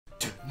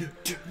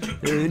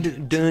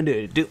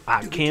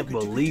I can't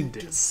believe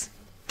this.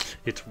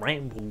 It's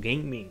Ramble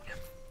Gaming.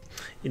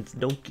 It's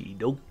Doki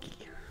Doki.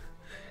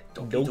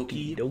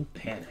 Doki Doki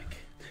Panic.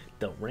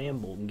 The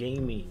Ramble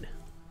Gaming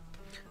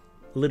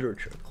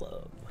Literature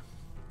Club.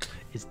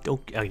 It's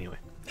Doki. Anyway.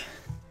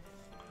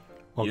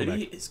 Welcome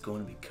Yuri back. is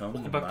going to become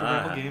Welcome back to my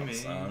Ramble Gaming.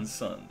 house on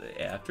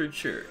Sunday after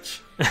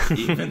church.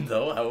 Even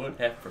though I would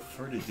have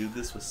preferred to do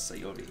this with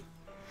Sayori.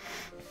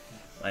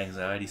 My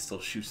anxiety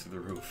still shoots through the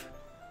roof.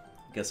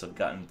 I guess I've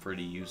gotten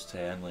pretty used to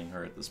handling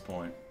her at this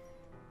point.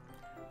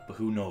 But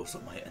who knows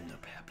what might end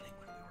up happening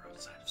when we were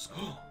outside of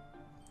school.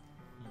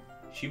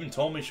 She even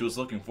told me she was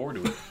looking forward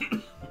to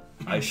it.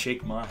 I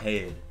shake my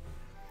head.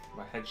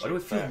 My head Why do I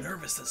shakes feel back.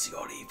 nervous that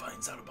Sayori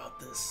finds out about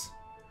this?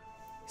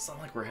 It's not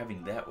like we're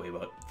having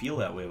feel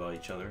that way about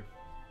each other.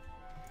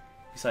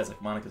 Besides,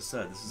 like Monica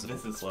said, this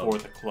is for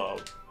the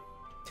club.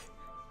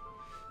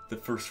 The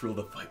first rule of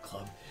the Fight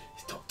Club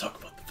is don't talk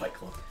about the Fight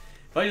Club.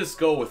 If I just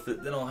go with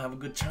it, then I'll have a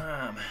good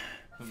time.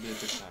 It'll be a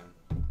good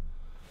time.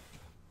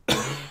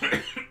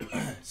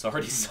 It's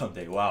already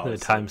Sunday. Wow. The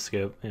time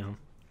skip, yeah.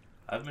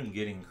 I've been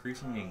getting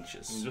increasingly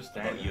anxious Just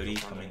about standing Yuri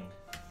for Sunday. coming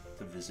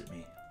to visit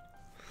me.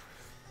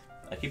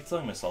 I keep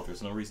telling myself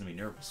there's no reason to be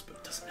nervous, but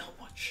it doesn't help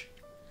much.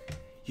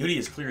 Yuri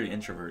is clearly an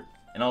introvert,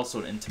 and also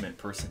an intimate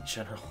person in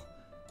general.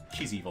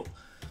 She's evil.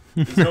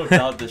 There's no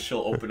doubt that she'll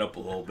open up a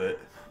little bit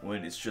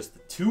when it's just the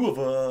two of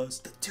us.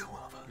 The two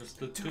of us.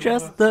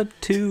 Just the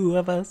two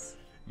of us.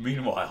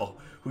 Meanwhile,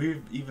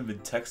 we've even been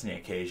texting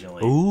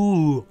occasionally.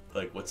 Ooh.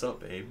 Like, what's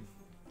up, babe?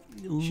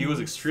 Ooh. She was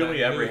extremely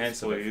Send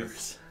apprehensive nudes, at please.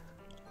 first.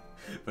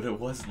 But it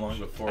wasn't long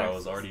before I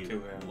was already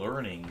to him.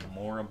 learning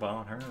more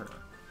about her.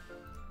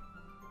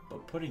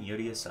 But putting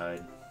Yuri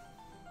aside,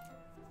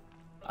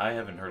 I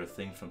haven't heard a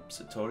thing from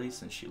Satori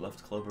since she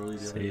left club early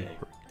the other day.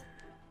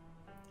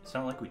 It's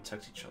not like we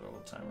text each other all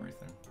the time or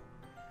anything.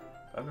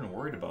 I've been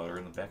worried about her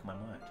in the back of my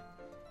mind.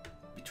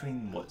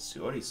 Between what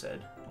Sayori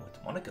said and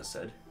what Monica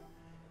said,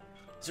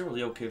 is it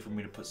really okay for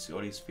me to put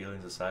Sayori's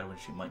feelings aside when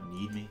she might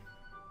need me?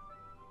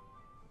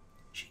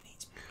 She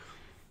needs me.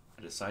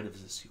 I decide to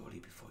visit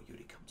Sayori before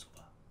Yuri comes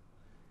over.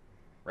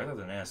 Rather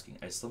than asking,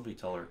 I simply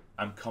tell her,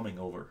 I'm coming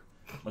over.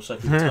 Much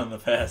like we've done in the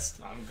past.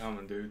 I'm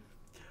coming, dude.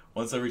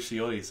 Once I reach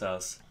Sayori's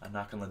house, I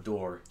knock on the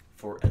door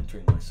before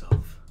entering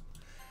myself.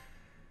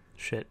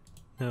 Shit.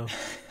 No.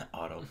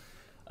 Otto.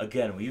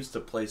 Again, we used to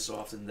play so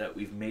often that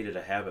we've made it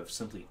a habit of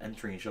simply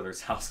entering each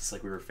other's houses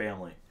like we were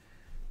family.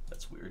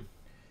 That's weird.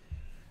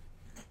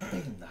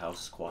 The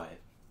house is quiet.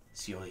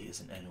 Sayori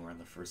isn't anywhere on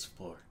the first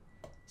floor,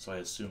 so I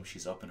assume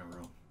she's up in her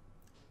room.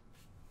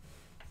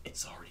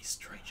 It's already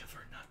strange of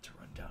her not to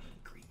run down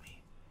and greet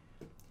me.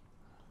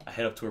 I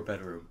head up to her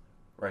bedroom,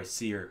 where I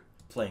see her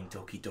playing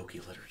Doki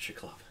Doki Literature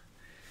Club.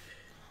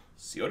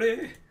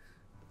 Sayori!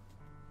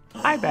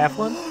 Hi,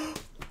 Bafflin.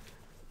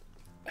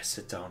 I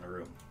sit down in her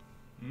room.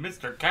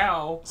 Mr.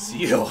 Cow!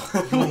 See you!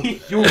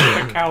 You were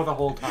the cow the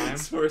whole time.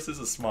 Source is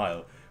a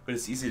smile, but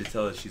it's easy to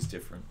tell that she's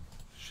different.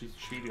 She's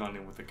cheating on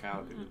him with the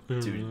cow,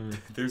 dude. Dude,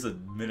 there's a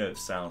minute of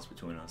silence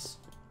between us.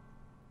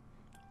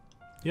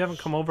 You haven't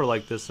come over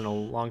like this in a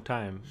long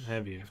time,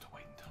 have you? You have to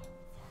wait until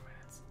 4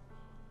 minutes.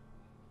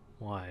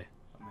 Why?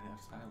 A minute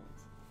of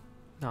silence.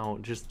 No,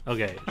 just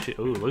okay.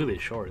 Ooh, look at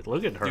these shorts.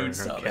 Look at her Dude, in her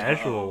stop it.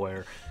 casual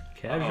wear.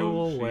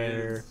 Casual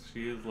wear.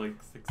 She is like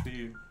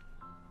 16.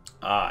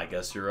 Ah, I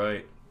guess you're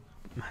right.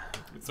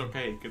 It's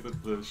okay, because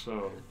it's a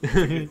show.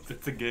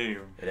 It's a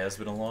game. It has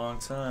been a long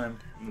time.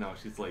 No,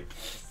 she's like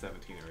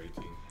 17 or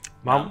 18.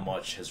 Not Mom,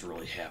 much has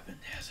really happened,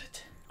 has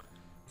it?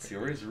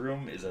 Sayori's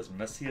room is as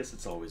messy as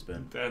it's always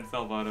been. Dan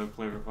Salvato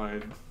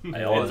clarified.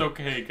 I always- It's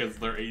okay, because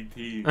they're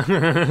 18.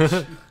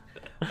 I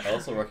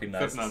also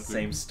recognize Except the not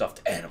same to.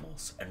 stuffed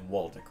animals and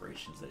wall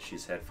decorations that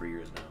she's had for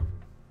years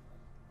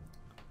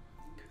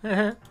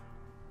now.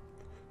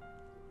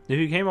 if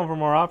you came over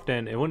more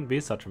often, it wouldn't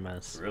be such a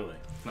mess. Really?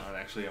 It's not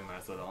actually a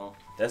mess at all.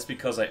 That's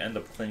because I end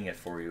up cleaning it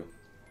for you.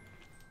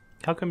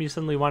 How come you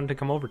suddenly wanted to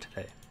come over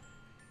today?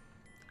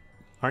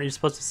 Aren't you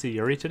supposed to see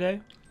Yuri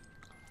today?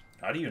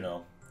 How do you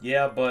know?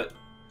 Yeah, but...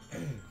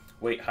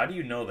 Wait, how do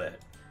you know that?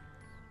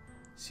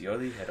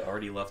 Sayori had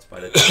already left by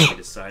the time we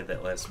decided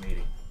that last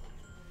meeting.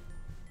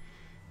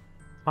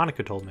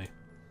 Monica told me.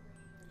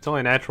 It's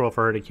only natural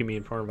for her to keep me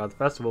informed about the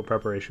festival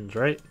preparations,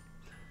 right?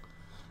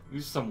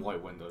 These are some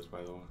white windows,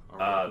 by the way.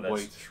 That's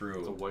white. true.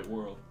 It's a white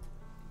world.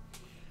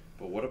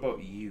 But what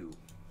about you?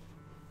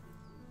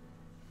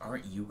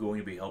 Aren't you going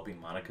to be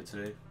helping Monica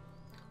today?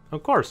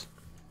 Of course.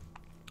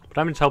 But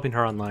I'm just helping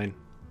her online.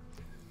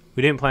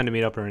 We didn't plan to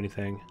meet up or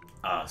anything.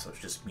 Ah, so it's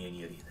just me and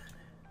Yuri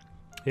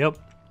then. Yep.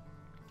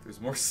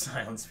 There's more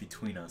silence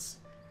between us.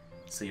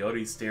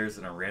 Sayori stares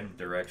in a random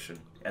direction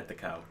at the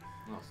cow.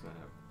 Oh, snap.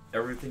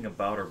 Everything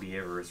about her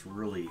behavior is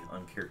really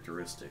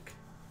uncharacteristic.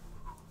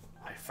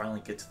 I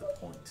finally get to the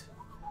point.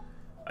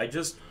 I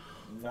just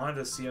wanted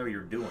to see how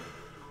you're doing.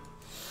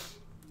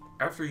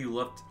 After you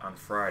left on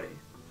Friday,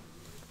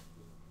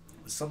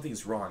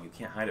 something's wrong. You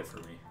can't hide it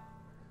from me.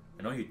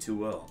 I know you too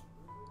well.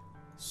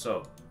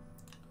 So,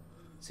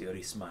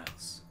 Sayori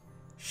smiles,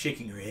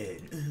 shaking her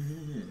head.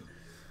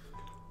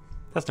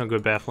 That's no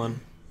good, Bafflin.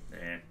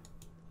 Eh.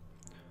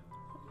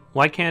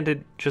 Why can't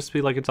it just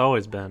be like it's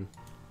always been?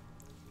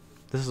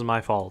 This is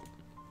my fault.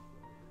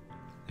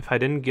 If I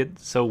didn't get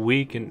so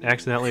weak and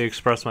accidentally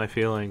express my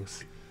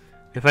feelings,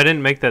 if I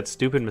didn't make that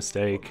stupid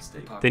mistake,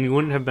 then you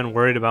wouldn't have been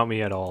worried about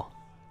me at all.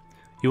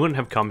 You wouldn't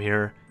have come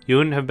here. You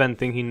wouldn't have been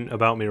thinking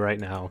about me right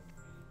now.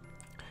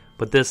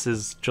 But this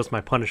is just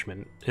my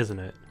punishment, isn't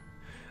it?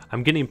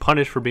 I'm getting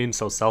punished for being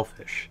so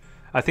selfish.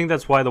 I think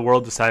that's why the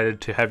world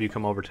decided to have you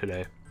come over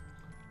today.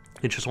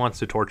 It just wants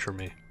to torture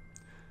me.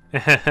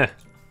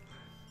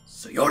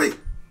 Sayori!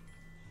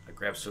 I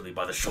grabbed Sully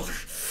by the shoulder.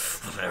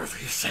 What on earth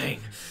are you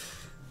saying?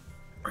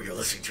 Are you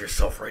listening to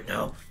yourself right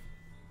now?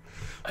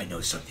 I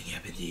know something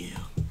happened to you.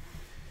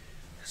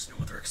 There's no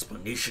other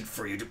explanation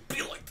for you to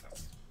be like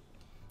this.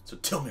 So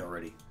tell me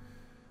already.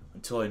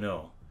 Until I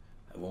know,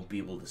 I won't be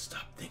able to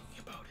stop thinking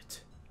about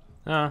it.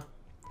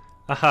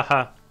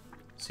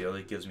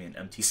 Sayori gives me an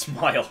empty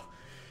smile.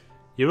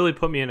 You really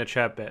put me in a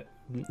trap,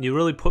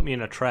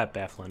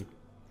 Bafflin.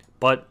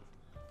 But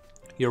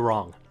you're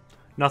wrong.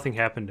 Nothing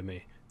happened to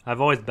me.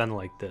 I've always been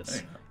like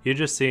this. You're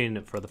just seeing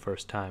it for the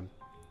first time.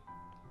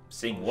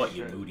 Seeing what,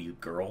 you moody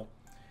girl?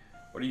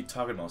 What are you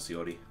talking about,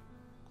 Sayori?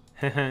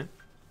 You're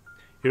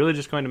really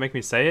just going to make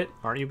me say it,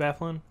 aren't you,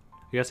 Bafflin?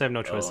 I guess I have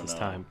no choice this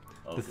time.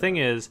 The thing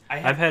is,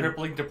 I've had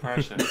crippling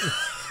depression.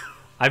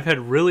 I've had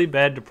really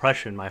bad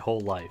depression my whole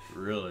life.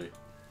 Really?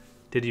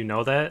 Did you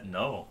know that?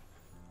 No.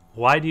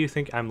 Why do you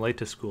think I'm late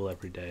to school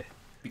every day?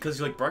 Because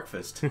you like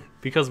breakfast.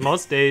 Because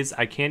most days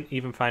I can't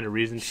even find a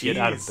reason to get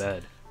out of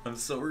bed. I'm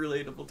so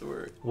relatable to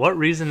her. What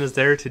reason is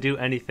there to do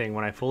anything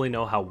when I fully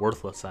know how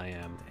worthless I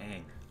am?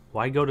 Dang.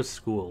 Why go to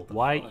school?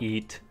 Why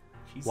eat?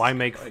 Why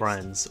make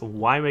friends?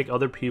 Why make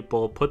other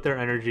people put their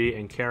energy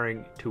and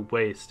caring to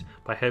waste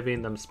by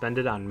having them spend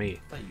it on me?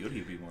 I thought Yuri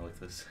would be more like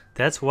this.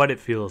 That's what it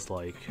feels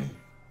like.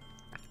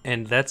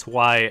 And that's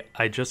why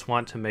I just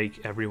want to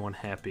make everyone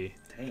happy.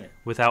 Dang.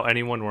 Without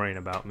anyone worrying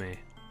about me. ...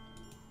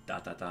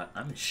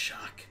 I'm in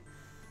shock.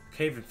 I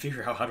can't even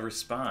figure out how to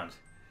respond.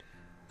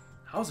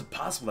 How is it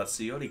possible that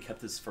Sayori kept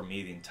this from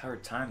me the entire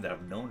time that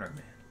I've known her,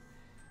 man?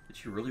 Did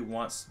she really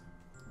want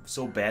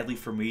so badly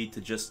for me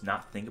to just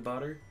not think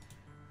about her?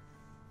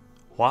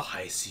 What?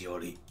 Why,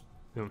 Sayori?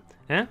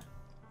 Eh?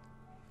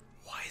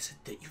 Why is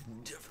it that you've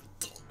never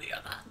told me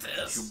about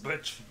this? You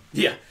bitch.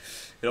 Yeah.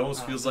 It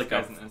almost feels like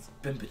I've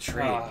been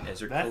betrayed as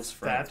your close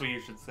friend. That's what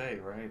you should say,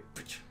 right?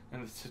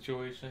 In this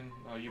situation,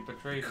 you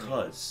betrayed me.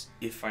 Because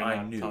if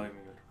I knew,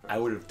 I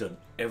would have done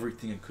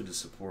everything I could to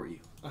support you.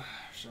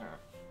 Shut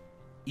up.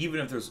 Even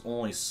if there's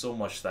only so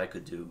much that I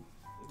could do.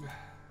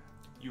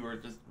 You were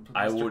just...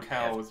 I Mr. would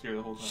Cal was here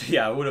the whole time.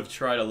 Yeah, I would have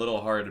tried a little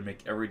harder to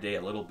make every day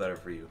a little better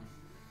for you.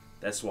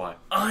 That's why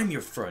I'm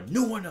your friend,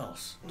 no one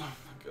else. Oh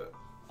my god.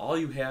 All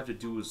you have to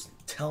do is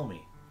tell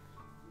me.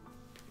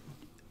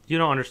 You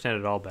don't understand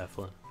at all,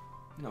 Bafflin.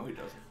 No, he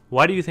doesn't.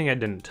 Why do you think I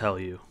didn't tell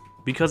you?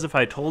 Because if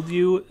I told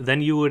you,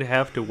 then you would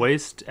have to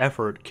waste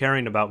effort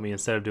caring about me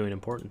instead of doing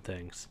important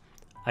things.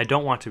 I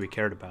don't want to be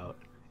cared about.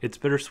 It's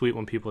bittersweet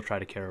when people try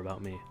to care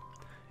about me.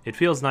 It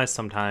feels nice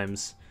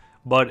sometimes,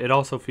 but it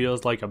also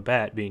feels like a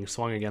bat being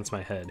swung against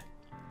my head.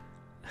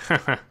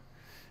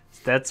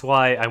 That's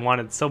why I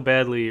wanted so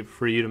badly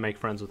for you to make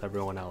friends with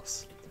everyone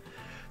else.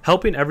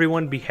 Helping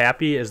everyone be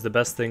happy is the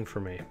best thing for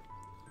me.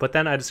 But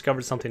then I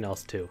discovered something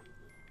else too.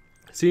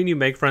 Seeing you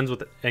make friends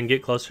with and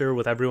get closer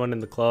with everyone in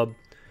the club,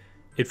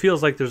 it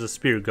feels like there's a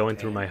spear going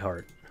through my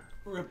heart.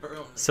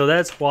 So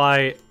that's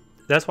why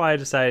I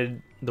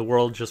decided the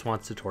world just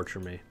wants to torture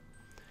me.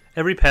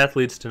 Every path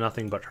leads to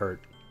nothing but hurt.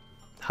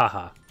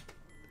 Haha.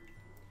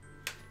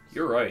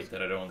 You're right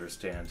that I don't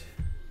understand.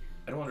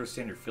 I don't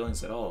understand your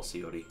feelings at all,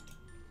 Sayori.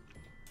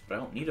 But I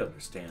don't need to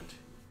understand.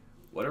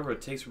 Whatever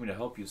it takes for me to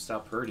help you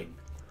stop hurting,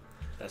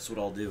 that's what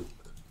I'll do.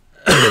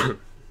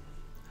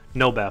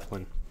 No,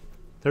 Bafflin.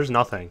 There's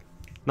nothing.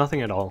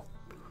 Nothing at all.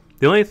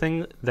 The only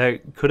thing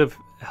that could have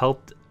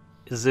helped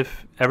is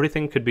if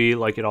everything could be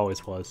like it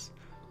always was.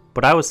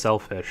 But I was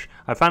selfish.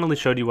 I finally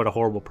showed you what a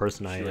horrible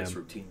person I am. She likes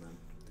routine,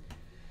 then.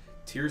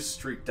 Tears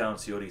streaked down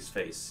Sayori's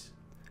face.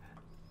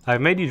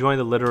 I've made you join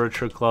the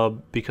literature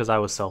club because I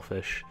was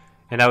selfish.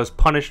 And I was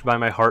punished by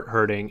my heart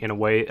hurting in a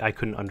way I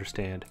couldn't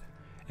understand.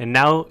 And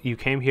now you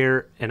came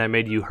here and I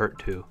made you hurt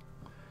too.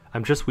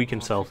 I'm just weak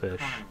and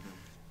selfish.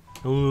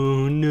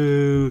 Oh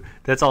no,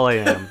 that's all I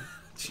am.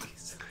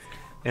 Jeez.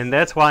 And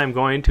that's why I'm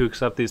going to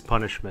accept these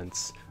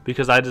punishments.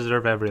 Because I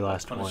deserve every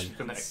last one. You're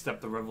gonna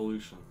accept the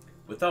revolution.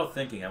 Without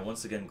thinking, I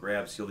once again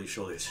grabbed Sayori's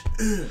shoulders.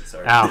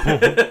 Sorry.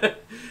 Ow.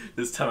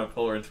 This time I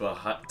pull her into a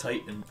hot,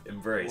 tight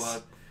embrace.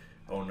 What?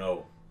 Oh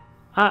no.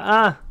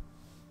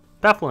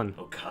 Bafflin.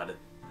 Oh god.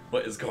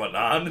 What is going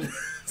on?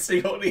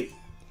 Sayori,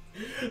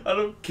 I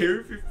don't care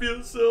if you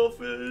feel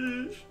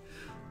selfish.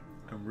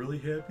 I'm really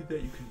happy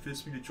that you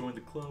convinced me to join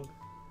the club.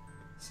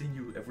 Seeing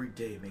you every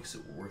day makes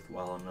it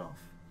worthwhile enough.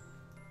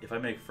 If I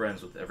make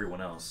friends with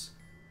everyone else,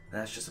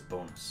 that's just a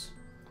bonus.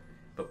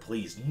 But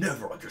please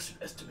never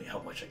underestimate how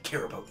much I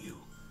care about you.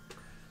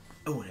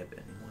 I won't have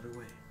it any other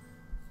way.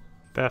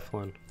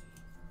 Bafflin.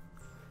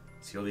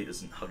 Cioli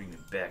isn't hugging me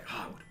back.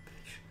 Ah, what a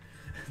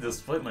bitch.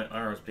 Despite my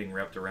arms being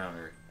wrapped around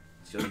her,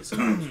 Cioli's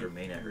arms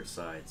remain at her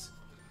sides.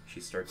 She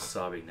starts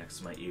sobbing next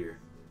to my ear.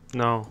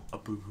 No.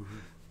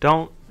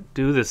 Don't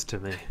do this to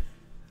me.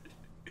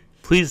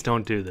 Please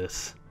don't do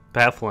this.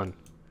 Bafflin.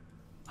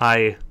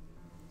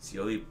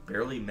 Cioli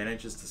barely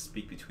manages to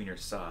speak between her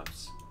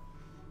sobs.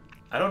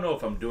 I don't know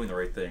if I'm doing the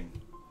right thing.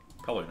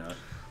 Probably not.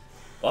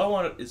 All I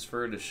want is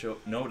for her to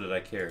know that I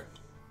care.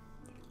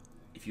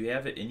 If you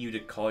have it in you to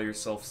call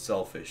yourself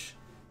selfish,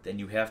 then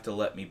you have to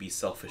let me be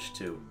selfish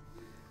too.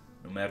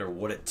 No matter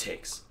what it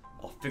takes,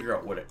 I'll figure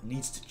out what it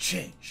needs to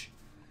change.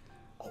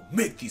 I'll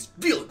make these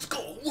feelings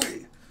go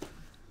away.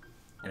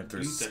 And if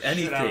there's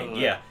anything,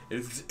 if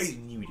there's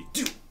anything you need me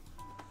to do,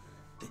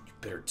 then you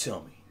better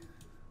tell me.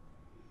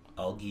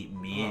 I'll get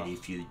mad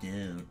if you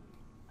don't.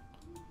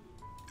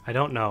 I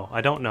don't know.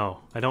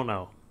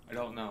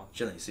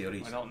 Gently,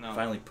 Cioli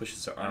finally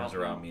pushes her arms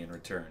around me in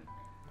return.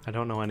 I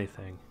don't know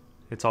anything.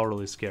 It's all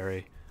really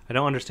scary. I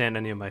don't understand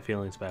any of my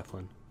feelings,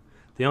 Bafflin.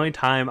 The only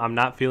time I'm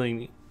not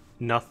feeling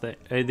nothing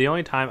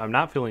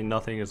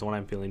is when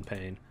I'm feeling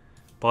pain.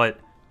 But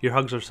your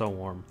hugs are so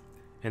warm,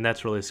 and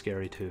that's really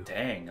scary too.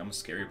 Dang, I'm a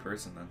scary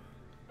person then.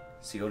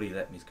 Cioli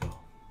let me go.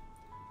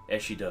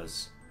 As she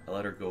does, I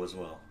let her go as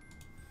well.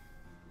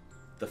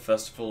 The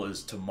festival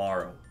is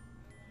tomorrow.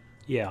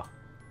 Yeah.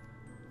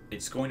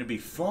 It's going to be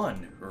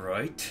fun,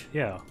 right?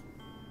 Yeah.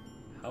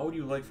 How would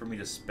you like for me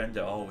to spend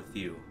it all with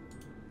you?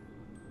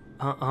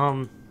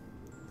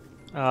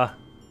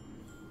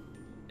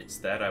 It's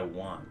that I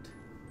want.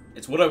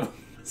 It's what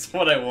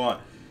I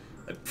want.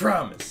 I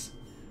promise.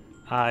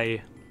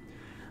 I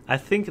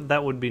think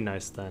that would be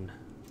nice then.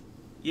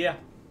 Yeah.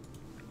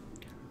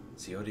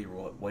 Cioli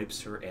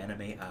wipes her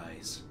anime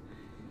eyes.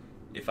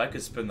 If I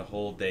could spend the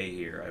whole day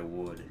here, I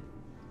would.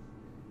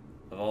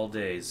 Of all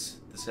days,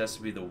 this has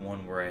to be the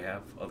one where I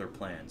have other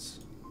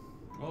plans.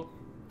 Well,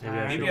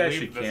 maybe I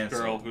should leave this cancel.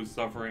 girl who's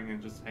suffering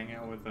and just hang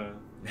out with a...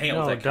 Hang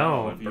out with that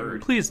cow and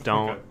bird. Please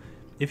don't. Okay.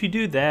 If you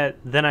do that,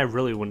 then I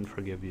really wouldn't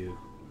forgive you.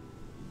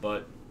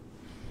 But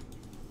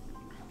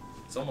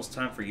it's almost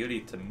time for Yuri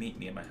to meet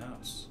me at my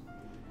house.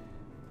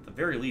 At the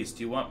very least,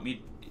 do you want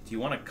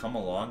to come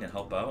along and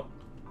help out?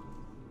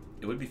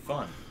 It would be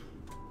fun.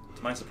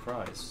 To my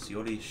surprise,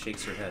 Yuri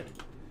shakes her head.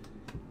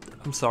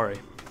 I'm sorry.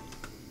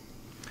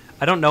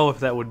 I don't know if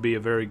that would be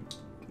very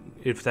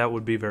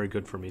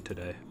good for me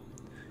today.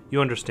 You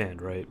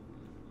understand, right?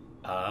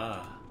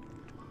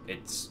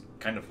 It's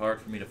kind of hard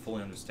for me to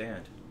fully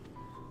understand.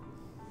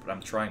 But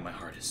I'm trying my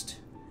hardest.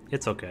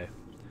 It's okay.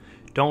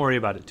 Don't worry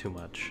about it too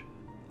much.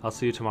 I'll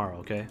see you tomorrow,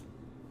 okay?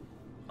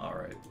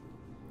 Alright.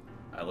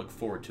 I look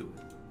forward to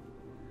it.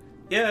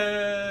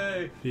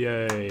 Yay!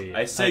 Yay.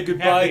 I say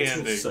goodbye to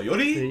ending.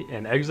 Sayori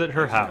And exit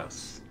her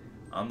house.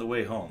 On the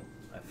way home,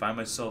 I find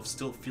myself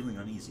still feeling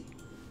uneasy.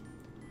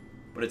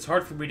 But it's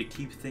hard for me to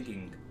keep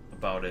thinking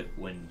about it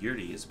when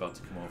Yuri is about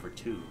to come over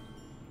too.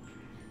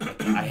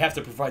 I have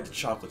to provide the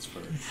chocolates for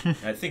her.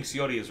 And I think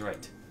Sayori is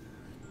right.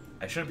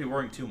 I shouldn't be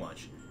worrying too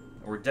much.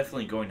 And we're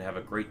definitely going to have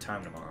a great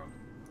time tomorrow.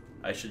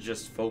 I should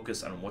just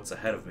focus on what's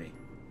ahead of me.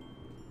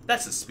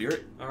 That's the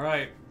spirit.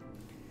 Alright.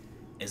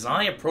 As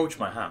I approach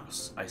my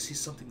house, I see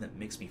something that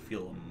makes me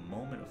feel a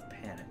moment of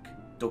panic.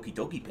 Doki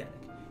Doki panic.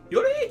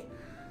 Yuri!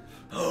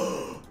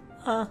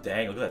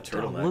 Dang, look at that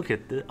turtleneck. Look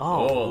at this.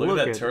 Look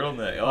at that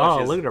turtleneck.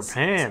 Oh, look at her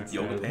pants.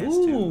 Yoga pants,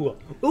 too.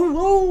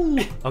 Ooh.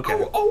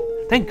 Okay.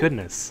 Oh. Thank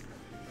goodness.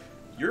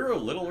 You're a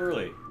little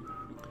early.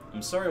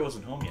 I'm sorry I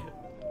wasn't home yet.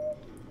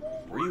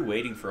 Were you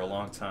waiting for a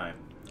long time?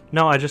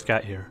 No, I just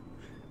got here.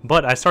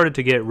 But I started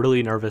to get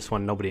really nervous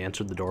when nobody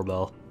answered the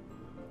doorbell.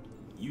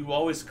 You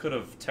always could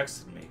have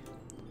texted me.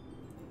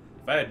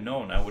 If I had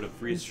known, I would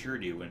have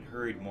reassured you and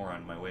hurried more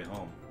on my way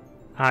home.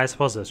 I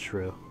suppose that's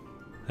true.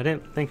 I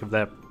didn't think of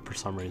that for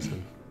some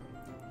reason.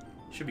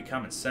 It should be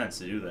common sense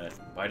to do that,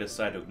 but I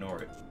decided to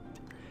ignore it.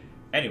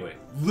 Anyway,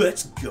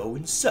 let's go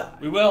inside.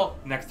 We will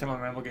next time on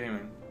Ramble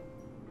Gaming.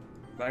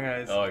 Bye,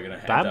 guys. Oh, you're gonna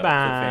have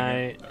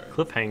Bye-bye. that cliffhanger? All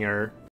right. Cliffhanger.